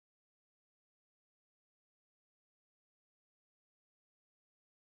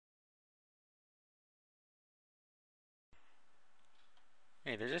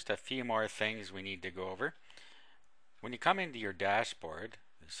Hey, there's just a few more things we need to go over. When you come into your dashboard,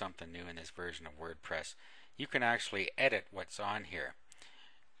 there's something new in this version of WordPress. You can actually edit what's on here.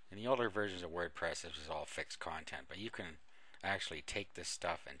 In the older versions of WordPress, this was all fixed content, but you can actually take this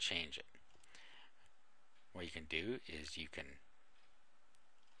stuff and change it. What you can do is you can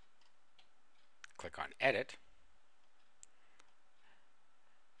click on Edit,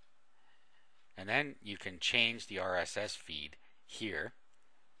 and then you can change the RSS feed here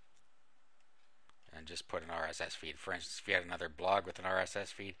and just put an RSS feed. For instance, if you had another blog with an RSS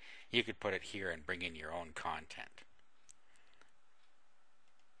feed, you could put it here and bring in your own content.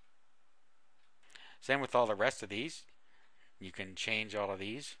 Same with all the rest of these. You can change all of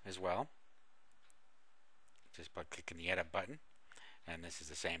these as well, just by clicking the Edit button. And this is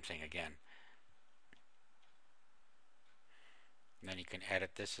the same thing again. And then you can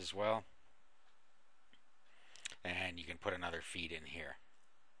edit this as well. And you can put another feed in here.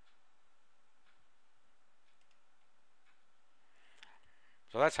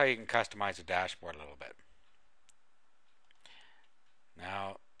 So that's how you can customize a dashboard a little bit.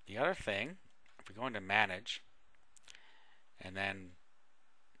 Now, the other thing, if we go into Manage, and then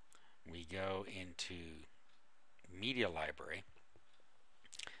we go into Media Library,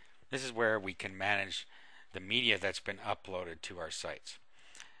 this is where we can manage the media that's been uploaded to our sites.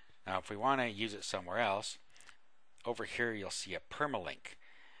 Now, if we want to use it somewhere else, over here you'll see a permalink,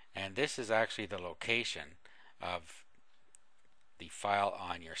 and this is actually the location of the file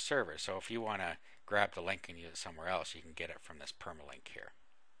on your server. So if you want to grab the link and use it somewhere else, you can get it from this permalink here.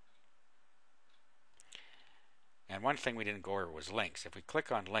 And one thing we didn't go over was links. If we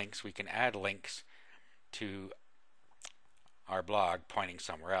click on links, we can add links to our blog pointing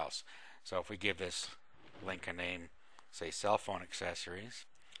somewhere else. So if we give this link a name, say cell phone accessories,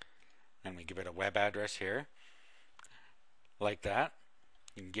 and we give it a web address here, like that,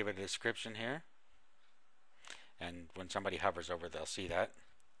 you can give it a description here, and when somebody hovers over, they'll see that.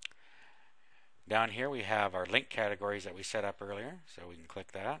 Down here we have our link categories that we set up earlier, so we can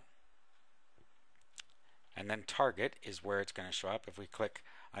click that. And then target is where it's going to show up. If we click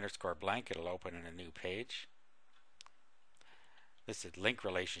 _blank, it'll open in a new page. This is link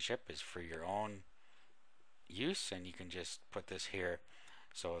relationship is for your own use, and you can just put this here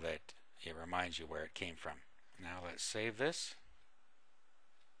so that it reminds you where it came from. Now let's save this.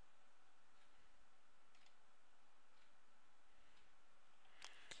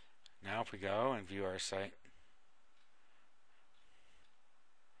 Now if we go and view our site,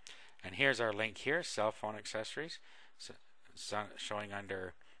 and here's our link here, cell phone accessories, so showing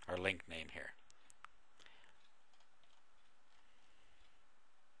under our link name here.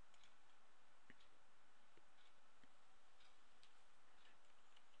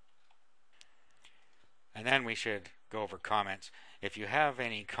 And then we should go over comments. If you have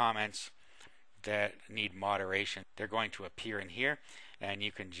any comments that need moderation, they're going to appear in here, and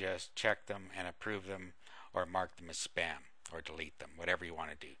you can just check them and approve them or mark them as spam or delete them, whatever you want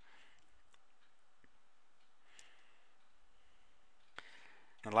to do.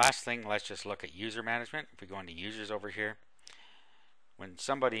 The last thing, let's just look at user management. If we go into users over here, when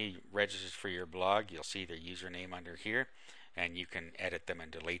somebody registers for your blog, you'll see their username under here, and you can edit them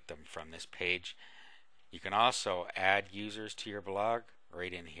and delete them from this page. You can also add users to your blog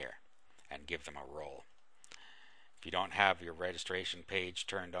right in here and give them a role. If you don't have your registration page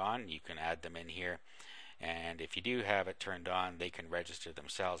turned on, you can add them in here, and if you do have it turned on, they can register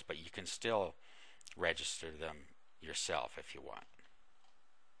themselves, but you can still register them yourself if you want.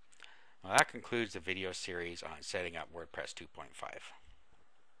 Well, that concludes the video series on setting up WordPress 2.5.